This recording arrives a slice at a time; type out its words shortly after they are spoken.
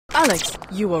Alex,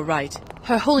 you were right.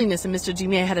 Her Holiness and Mr.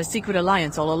 Jimé had a secret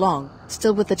alliance all along.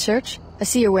 Still with the church? I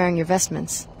see you're wearing your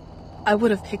vestments. I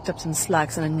would have picked up some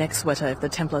slacks and a neck sweater if the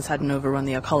Templars hadn't overrun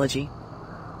the Arcology.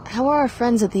 How are our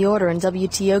friends at the Order and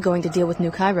WTO going to deal with New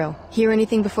Cairo? Hear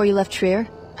anything before you left Trier?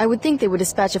 I would think they would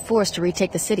dispatch a force to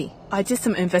retake the city. I did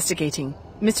some investigating.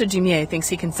 Mr. Jimé thinks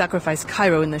he can sacrifice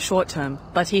Cairo in the short term,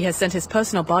 but he has sent his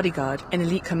personal bodyguard, an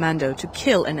elite commando, to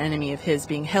kill an enemy of his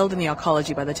being held in the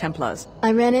Arcology by the Templars.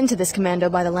 I ran into this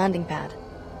commando by the landing pad.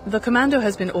 The commando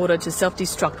has been ordered to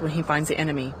self-destruct when he finds the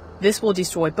enemy. This will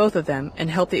destroy both of them and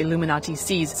help the Illuminati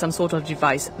seize some sort of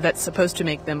device that's supposed to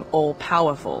make them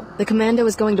all-powerful. The commando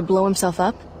is going to blow himself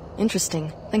up?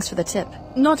 Interesting. Thanks for the tip.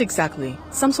 Not exactly.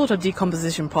 Some sort of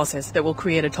decomposition process that will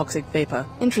create a toxic vapor.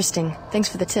 Interesting. Thanks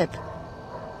for the tip.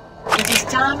 It is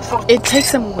time for... It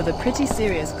takes someone with a pretty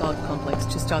serious god complex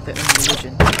to start their own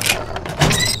religion.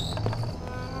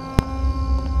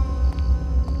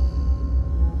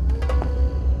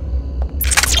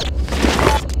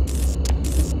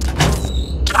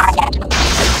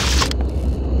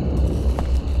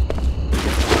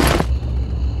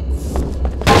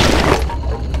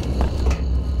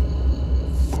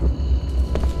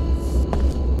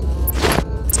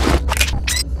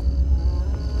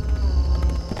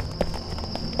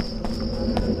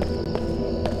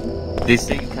 This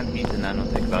thing can beat the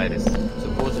nanotech virus.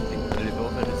 Supposedly, the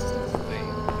revolver resistance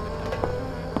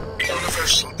to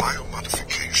Universal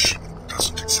biomodification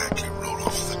doesn't exactly roll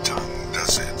off the tongue,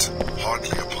 does it? Hardly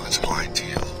a political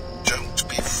ideal. Don't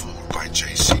be fooled by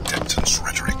J.C. Denton's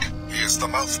rhetoric. He is the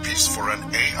mouthpiece for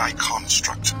an AI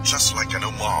construct, just like an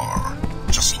Omar.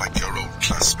 Just like your old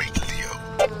classmate Leo.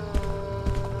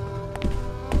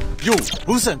 You!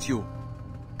 Who sent you?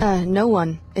 No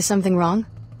one. Is something wrong?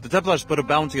 The Templars put a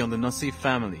bounty on the Nassif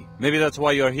family. Maybe that's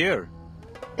why you're here.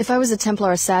 If I was a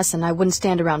Templar assassin, I wouldn't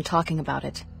stand around talking about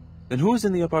it. Then who was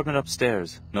in the apartment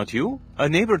upstairs? Not you? A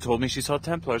neighbor told me she saw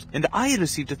Templars, and I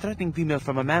received a threatening email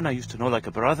from a man I used to know like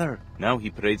a brother. Now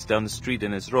he parades down the street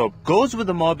in his robe, goes with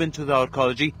the mob into the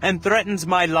Arcology, and threatens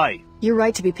my life. You're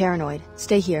right to be paranoid.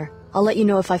 Stay here. I'll let you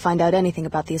know if I find out anything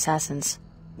about the assassins.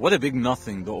 What a big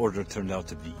nothing the Order turned out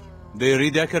to be. They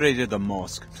redecorated the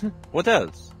mosque. What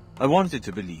else? I wanted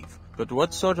to believe. But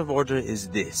what sort of order is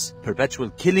this?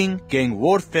 Perpetual killing, gang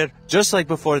warfare, just like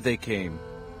before they came.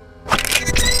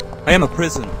 I am a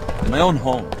prisoner, in my own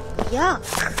home. Yeah.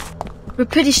 We're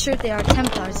pretty sure there are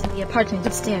Templars in the apartment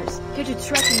upstairs, here to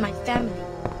threaten my family.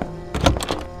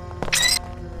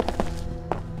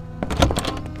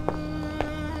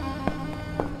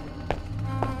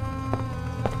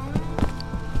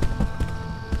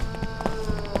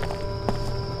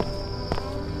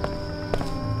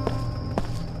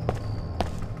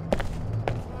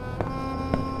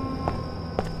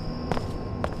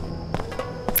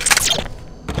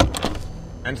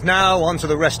 And now on to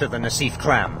the rest of the Nassif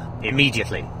clan.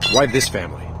 Immediately. Why this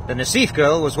family? The Nassif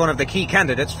girl was one of the key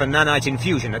candidates for nanite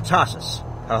infusion at Tarsus.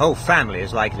 Her whole family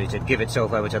is likely to give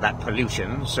itself over to that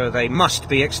pollution, so they must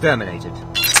be exterminated.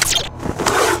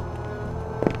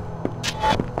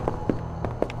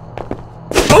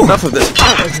 Oh! Enough of this!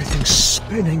 Everything's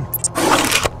spinning.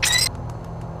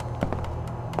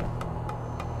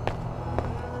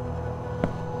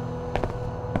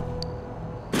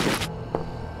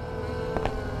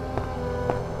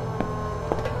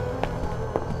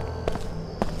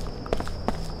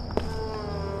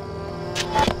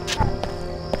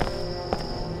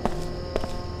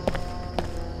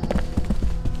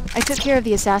 I took care of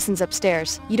the assassins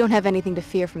upstairs. You don't have anything to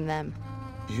fear from them.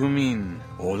 You mean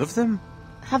all of them?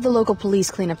 Have the local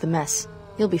police clean up the mess.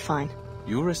 You'll be fine.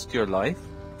 You risked your life?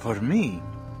 For me?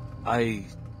 I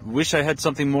wish I had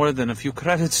something more than a few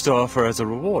credits to offer as a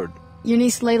reward. Your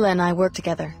niece Layla and I work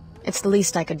together. It's the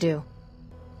least I could do.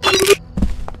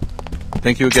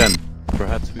 Thank you again.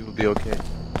 Perhaps we will be okay.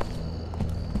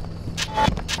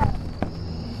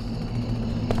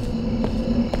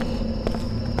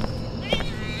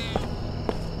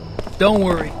 Don't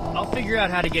worry, I'll figure out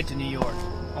how to get to New York.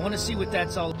 I want to see what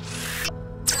that's all...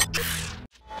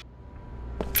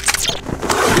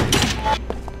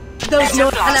 Those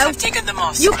Templars have taken the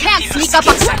mosque. You can't People sneak up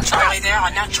seeking a... sanctuary there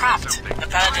are now trapped. The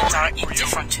paladins are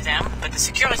indifferent to them, but the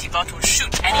security bot will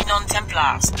shoot any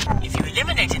non-Templars. If you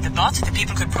eliminated the bot, the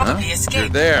people could probably escape. You're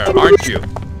there, aren't you?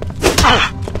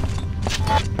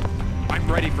 I'm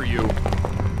ready for you.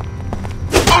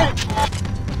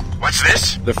 What's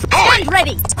this? Stand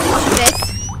ready! This,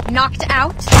 knocked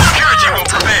out. Security will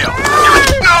prevail.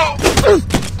 No!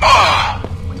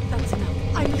 That's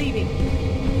enough. I'm leaving.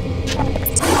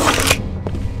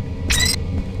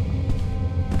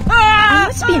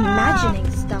 You must be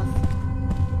imagining stuff.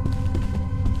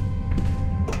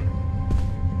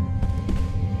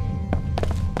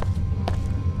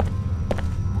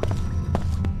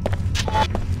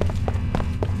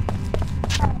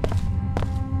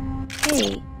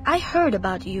 heard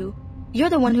about you. You're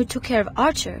the one who took care of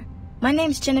Archer. My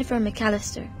name's Jennifer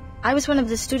McAllister. I was one of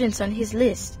the students on his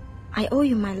list. I owe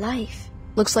you my life.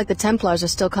 Looks like the Templars are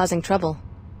still causing trouble.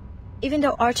 Even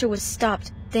though Archer was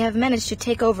stopped, they have managed to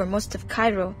take over most of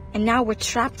Cairo, and now we're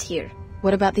trapped here.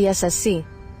 What about the SSC?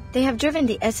 They have driven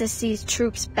the SSC's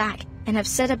troops back and have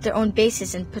set up their own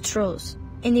bases and patrols.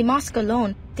 In the mosque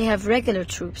alone, they have regular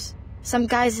troops, some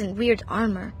guys in weird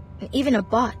armor, and even a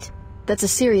bot. That's a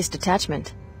serious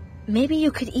detachment. Maybe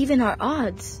you could even our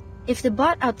odds. If the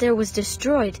bot out there was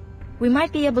destroyed, we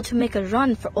might be able to make a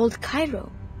run for old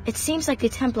Cairo. It seems like the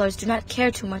Templars do not care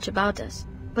too much about us,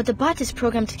 but the bot is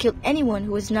programmed to kill anyone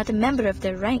who is not a member of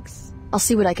their ranks. I'll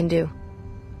see what I can do.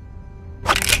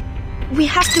 We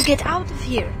have to get out of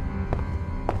here.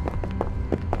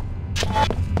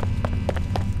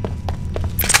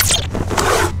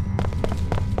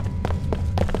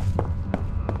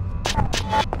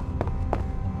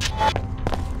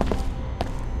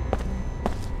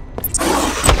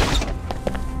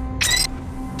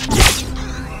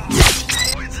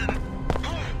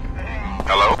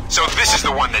 Hello? So this is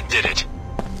the one that did it.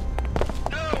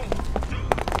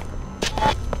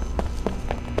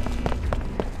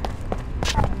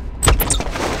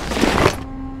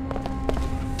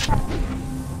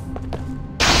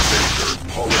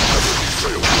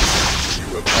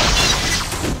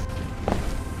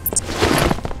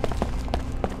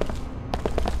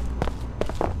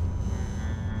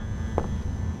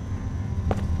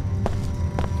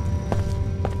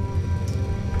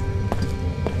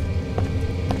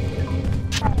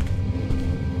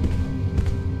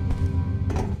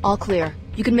 All clear.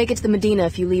 You can make it to the Medina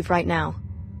if you leave right now.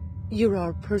 You're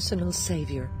our personal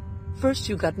savior. First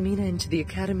you got Mina into the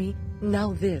academy,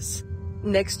 now this.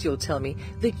 Next you'll tell me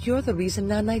that you're the reason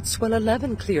Nanite Swell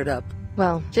 11 cleared up.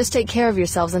 Well, just take care of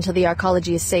yourselves until the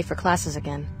Arcology is safe for classes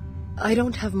again. I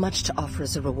don't have much to offer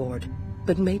as a reward,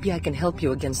 but maybe I can help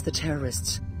you against the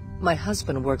terrorists. My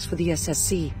husband works for the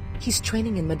SSC. He's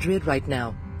training in Madrid right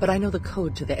now, but I know the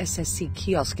code to the SSC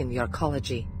kiosk in the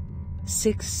Arcology.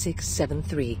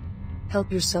 6673.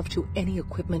 Help yourself to any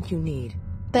equipment you need.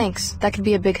 Thanks, that could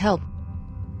be a big help.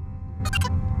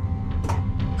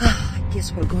 I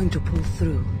guess we're going to pull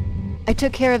through. I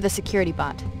took care of the security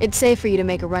bot. It's safe for you to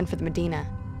make a run for the Medina.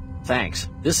 Thanks.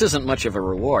 This isn't much of a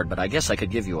reward, but I guess I could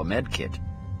give you a med kit.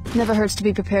 Never hurts to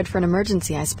be prepared for an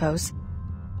emergency, I suppose.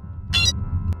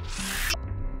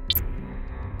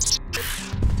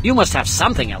 You must have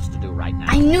something else to do right now.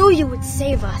 I knew you would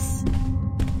save us.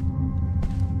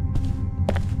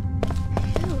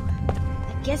 Phew.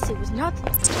 I guess it was not...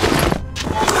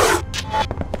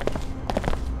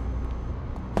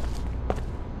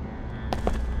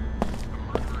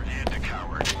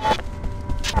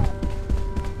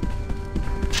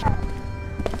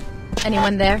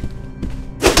 Anyone there?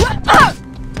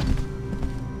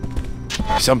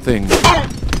 Something.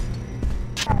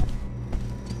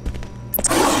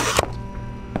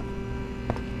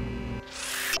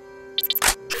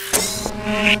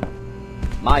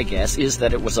 My guess is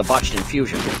that it was a botched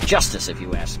infusion. Justice, if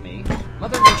you ask me.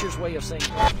 Mother Nature's way of saying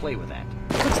don't play with that.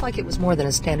 Looks like it was more than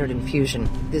a standard infusion.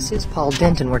 This is Paul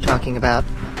Denton we're talking about.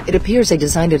 It appears they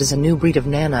designed it as a new breed of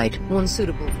nanite, one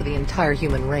suitable for the entire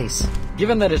human race.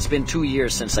 Given that it's been 2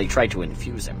 years since they tried to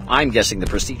infuse him, I'm guessing the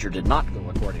procedure did not go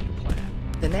according to plan.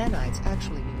 The nanites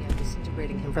actually began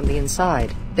disintegrating him from the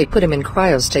inside. They put him in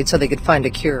cryostate so they could find a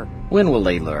cure. When will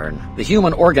they learn? The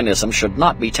human organism should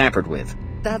not be tampered with.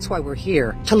 That's why we're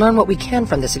here, to learn what we can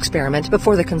from this experiment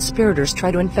before the conspirators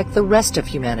try to infect the rest of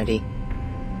humanity.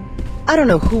 I don't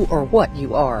know who or what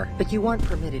you are, but you aren't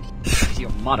permitted. You're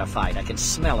modified. I can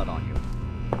smell it on you.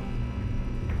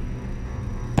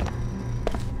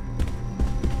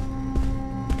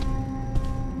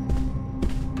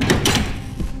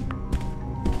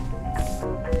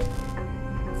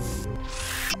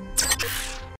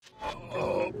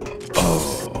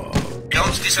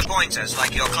 Don't disappoint us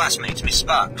like your classmate, Miss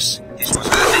Sparks. This was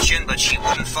her mission, but she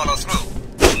wouldn't follow through.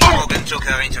 Morgan took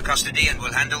her into custody and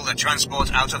will handle the transport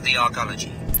out of the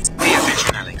Arcology. Pay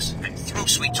attention, Alex. I'm through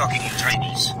sweet-talking you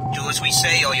trainees. Do as we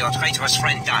say or your traitorous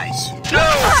friend dies.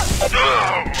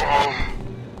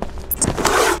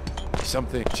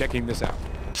 Something. Checking this out.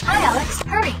 Hi, Alex.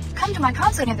 Hurry. Come to my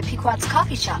concert near the Pequot's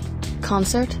coffee shop.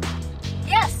 Concert?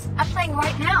 Yes, I'm playing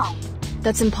right now.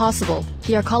 That's impossible.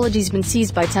 The Arcology's been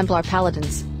seized by Templar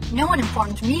paladins. No one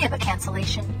informed me of a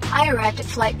cancellation. I arrived at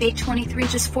Flight Bay 23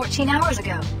 just 14 hours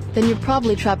ago. Then you're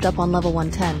probably trapped up on level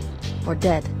 110. Or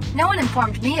dead. No one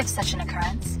informed me of such an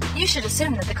occurrence. You should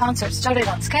assume that the concert started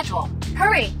on schedule.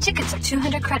 Hurry! Tickets are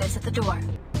 200 credits at the door.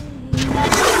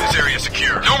 This area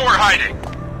secure. No more hiding.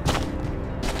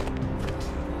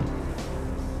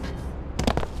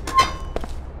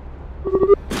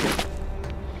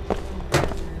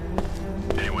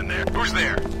 there. Who's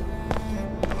there?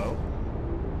 Hello?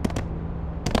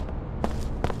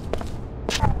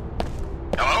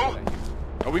 Hello?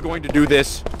 Are we going to do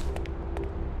this?